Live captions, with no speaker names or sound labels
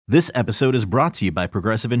This episode is brought to you by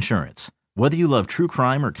Progressive Insurance. Whether you love true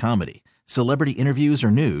crime or comedy, celebrity interviews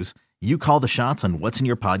or news, you call the shots on what's in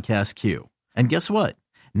your podcast queue. And guess what?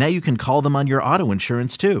 Now you can call them on your auto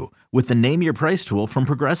insurance too with the Name Your Price tool from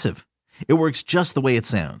Progressive. It works just the way it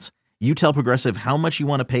sounds. You tell Progressive how much you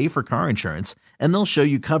want to pay for car insurance, and they'll show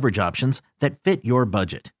you coverage options that fit your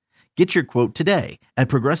budget. Get your quote today at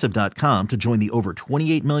Progressive.com to join the over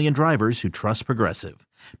 28 million drivers who trust Progressive.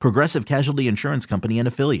 Progressive Casualty Insurance Company and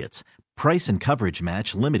Affiliates. Price and coverage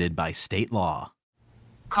match limited by state law.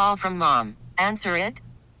 Call from mom. Answer it.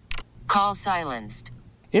 Call silenced.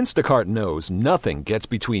 Instacart knows nothing gets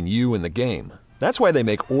between you and the game. That's why they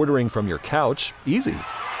make ordering from your couch easy.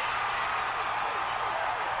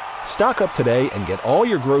 Stock up today and get all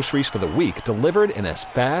your groceries for the week delivered in as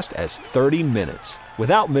fast as 30 minutes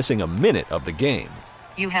without missing a minute of the game.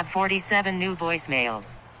 You have 47 new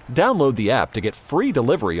voicemails. Download the app to get free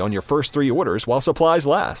delivery on your first 3 orders while supplies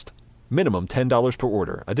last. Minimum $10 per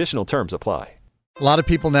order. Additional terms apply. A lot of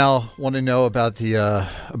people now want to know about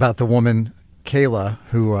the woman Kayla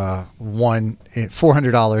who won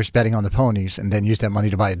 $400 betting on the ponies and then used that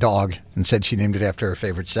money to buy a dog and said she named it after her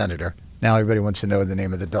favorite senator. Now everybody wants to know the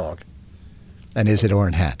name of the dog. And is it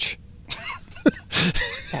Orrin Hatch?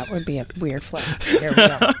 That would be a weird flag. There we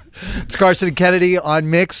go. It's Carson and Kennedy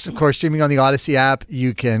on Mix. Of course, streaming on the Odyssey app.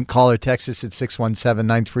 You can call or text us at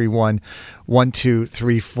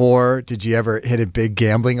 617-931-1234. Did you ever hit it big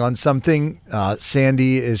gambling on something?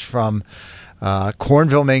 Sandy is from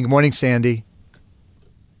Cornville, Maine. Good morning, Sandy.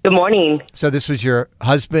 Good morning. So this was your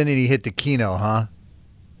husband and he hit the Keno, huh?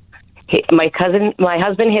 My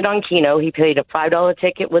husband hit on Keno. He paid a $5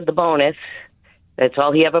 ticket with the bonus. That's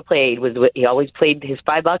all he ever played. He always played his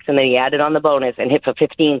 $5 and then he added on the bonus and hit for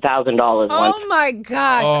 $15,000 once. Oh my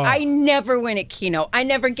gosh! I never win at Keno. I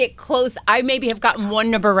never get close. I maybe have gotten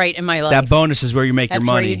one number right in my life. That bonus is where you make your money.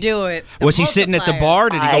 That's where you do it. Was he sitting at the bar?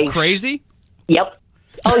 Did he go crazy? Yep.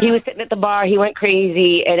 Oh, he was sitting at the bar. He went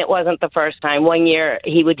crazy, and it wasn't the first time. One year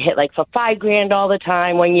he would hit like for $5,000 all the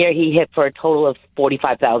time. One year he hit for a total of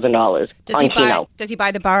 $45,000 on Keno. Does he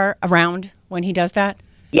buy the bar around when he does that?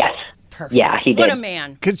 Yes. Perfect. Yeah, he did. What a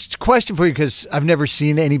man. Question for you, because I've never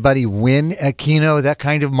seen anybody win at Keno, that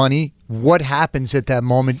kind of money. What happens at that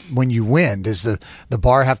moment when you win? Does the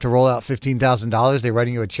bar have to roll out $15,000? They're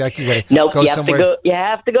writing you a check? You got to go somewhere? You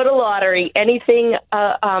have to go to lottery. Anything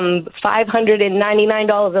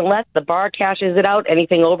 $599 and less, the bar cashes it out.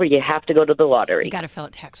 Anything over, you have to go to the lottery. You got to fill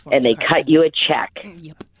out tax forms. And they cut you a check.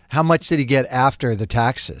 Yep. How much did he get after the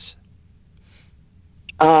taxes?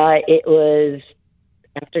 It was...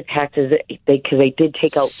 After taxes, because they did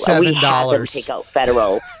take out $7. We had them take out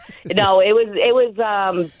federal. No, it was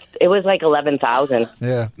like $11,000.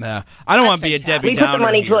 Yeah. Nah, I don't want to be a Debbie We Downer. put the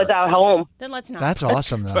money here. towards our home. Then let's not. That's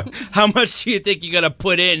awesome, though. How much do you think you got to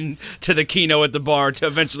put in to the Keno at the bar to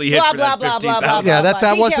eventually hit Blah, for blah, that blah, blah, 15,000? Yeah, that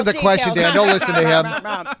Details, wasn't the question, Dan. Don't listen to him.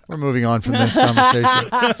 Rob. We're moving on from this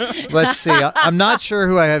conversation. Let's see. I'm not sure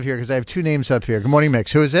who I have here because I have 2 names up here. Good morning,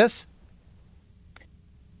 Mix. Who is this?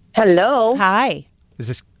 Hello. Hi. Is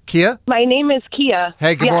this Kia? My name is Kia.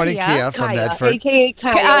 Hey, good morning, Kia. Kia from Kaya, Medford. A.K.A.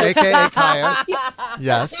 Kaya. AKA Kaya.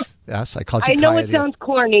 Yes, I called you I know Kaya. it sounds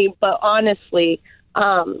corny, but honestly,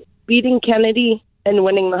 beating Kennedy and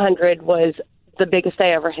winning the 100 was the biggest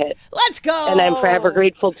I ever hit. Let's go. And I'm forever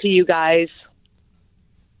grateful to you guys.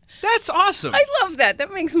 That's awesome. I love that.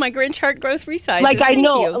 That makes my Grinch heart grow 3 sizes. I Thank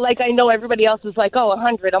know, you. I know everybody else is like,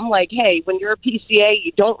 100. I'm like, hey, when you're a PCA,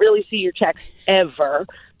 you don't really see your checks ever.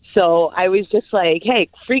 So I was just like, hey,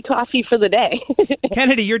 free coffee for the day.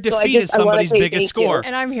 Kennedy, your defeat is somebody's biggest score.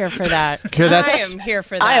 And I'm here for that. Kia, I am here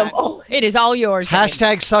for that. It is all yours.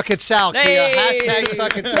 Hashtag suck it Sal, Kia. Hey. Hashtag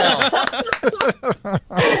suck it Sal.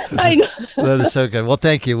 I know. That is so good. Well,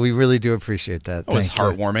 thank you. We really do appreciate that. It was Thank you.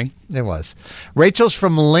 heartwarming. It was. Rachel's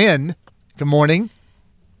from Lynn. Good morning.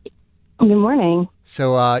 Good morning.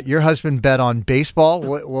 So your husband bet on baseball.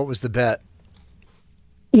 What was the bet?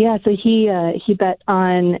 Yeah, so he bet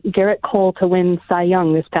on Garrett Cole to win Cy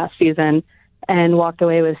Young this past season and walked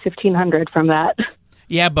away with $1,500 from that.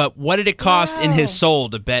 Yeah, but what did it cost in his soul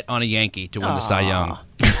to bet on a Yankee to win the Cy Young?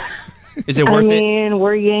 Is it worth it?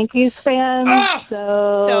 We're Yankees fans,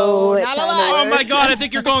 So it not a kinda lot. Oh my God, I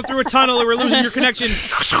think you're going through a tunnel or we're losing your connection. You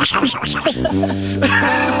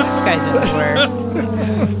guys are the worst.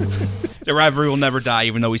 The rivalry will never die,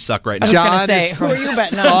 even though we suck right now. John say, is who from are you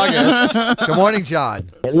betting on? Saugus. Good morning,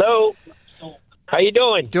 John. Hello. How you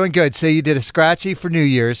doing? Doing good. So you did a scratchy for New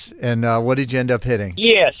Year's, and what did you end up hitting?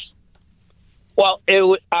 Yes. Well,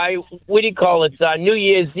 what do you call it? New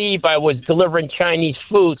Year's Eve, I was delivering Chinese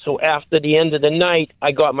food, so after the end of the night,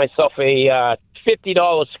 I got myself a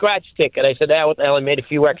 $50 scratch ticket. I said, what the hell, I made a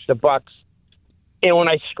few extra bucks. And when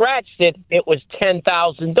I scratched it, it was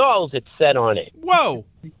 $10,000 it said on it. Whoa.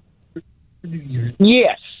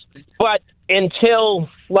 Yes. But until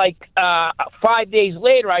 5 days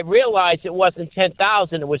later, I realized it wasn't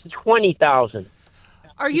 $10,000, it was $20,000.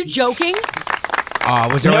 Are you joking?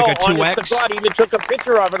 Was there like a 2X? Honest to God, I even took a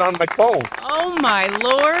picture of it on my phone. Oh, my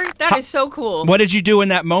Lord. That is so cool. What did you do in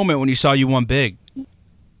that moment when you saw you won big?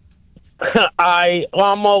 I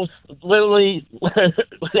almost literally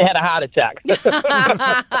had a heart attack.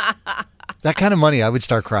 That kind of money, I would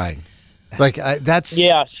start crying. That's...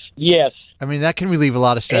 Yes. I mean, that can relieve a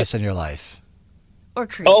lot of stress in your life. Or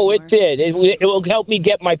create more. It did. It will help me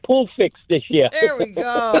get my pool fixed this year. There we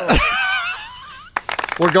go.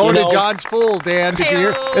 We're going to John's pool, Dan. Did you hear?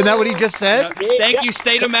 Isn't that what he just said? Thank you,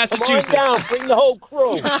 State of Massachusetts. Come on down. Bring the whole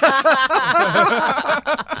crew.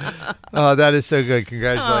 Oh, that is so good.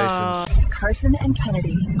 Congratulations. Carson and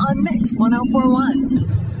Kennedy on Mix 104.1.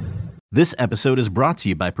 This episode is brought to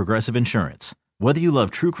you by Progressive Insurance. Whether you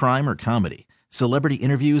love true crime or comedy, celebrity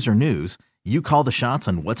interviews or news, you call the shots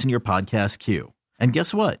on what's in your podcast queue. And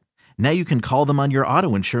guess what? Now you can call them on your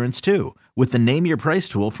auto insurance too with the Name Your Price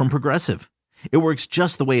tool from Progressive. It works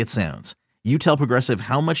just the way it sounds. You tell Progressive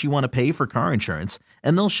how much you want to pay for car insurance,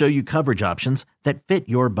 and they'll show you coverage options that fit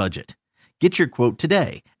your budget. Get your quote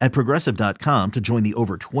today at Progressive.com to join the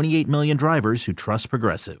over 28 million drivers who trust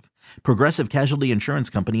Progressive. Progressive Casualty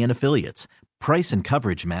Insurance Company and Affiliates. Price and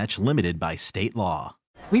coverage match limited by state law.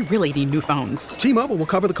 We really need new phones. T-Mobile will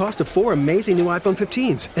cover the cost of 4 amazing new iPhone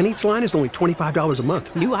 15s, and each line is only $25 a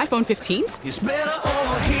month. New iPhone 15s? It's better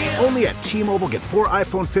over here. Only at T-Mobile, get 4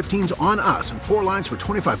 iPhone 15s on us and 4 lines for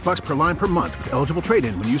 $25 per line per month with eligible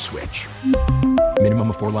trade-in when you switch. Minimum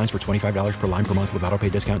of 4 lines for $25 per line per month with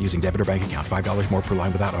autopay discount using debit or bank account. $5 more per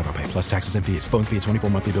line without autopay, plus taxes and fees. Phone fee at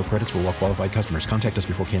 24 monthly bill credits for well-qualified customers. Contact us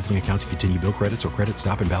before canceling account to continue bill credits or credit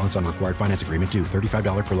stop and balance on required finance agreement due.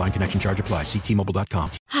 $35 per line connection charge applies. See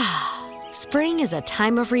T-Mobile.com. Spring is a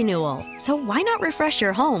time of renewal, so why not refresh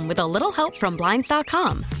your home with a little help from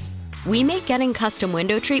Blinds.com? We make getting custom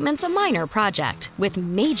window treatments a minor project with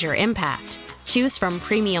major impact. Choose from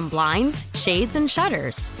premium blinds, shades, and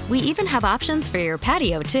shutters. We even have options for your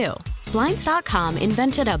patio, too. Blinds.com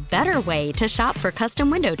invented a better way to shop for custom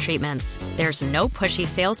window treatments. There's no pushy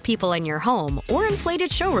salespeople in your home or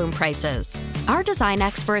inflated showroom prices. Our design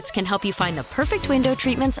experts can help you find the perfect window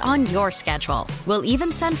treatments on your schedule. We'll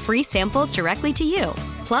even send free samples directly to you.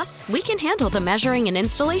 Plus, we can handle the measuring and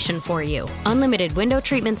installation for you. Unlimited window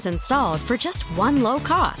treatments installed for just one low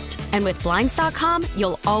cost. And with Blinds.com,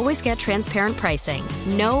 you'll always get transparent pricing.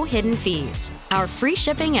 No hidden fees. Our free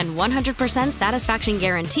shipping and 100% satisfaction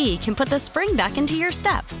guarantee can put the spring back into your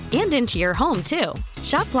step and into your home, too.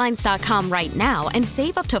 Shop Blinds.com right now and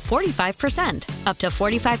save up to 45%. Up to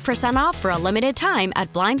 45% off for a limited time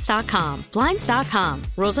at Blinds.com. Blinds.com.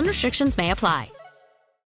 Rules and restrictions may apply.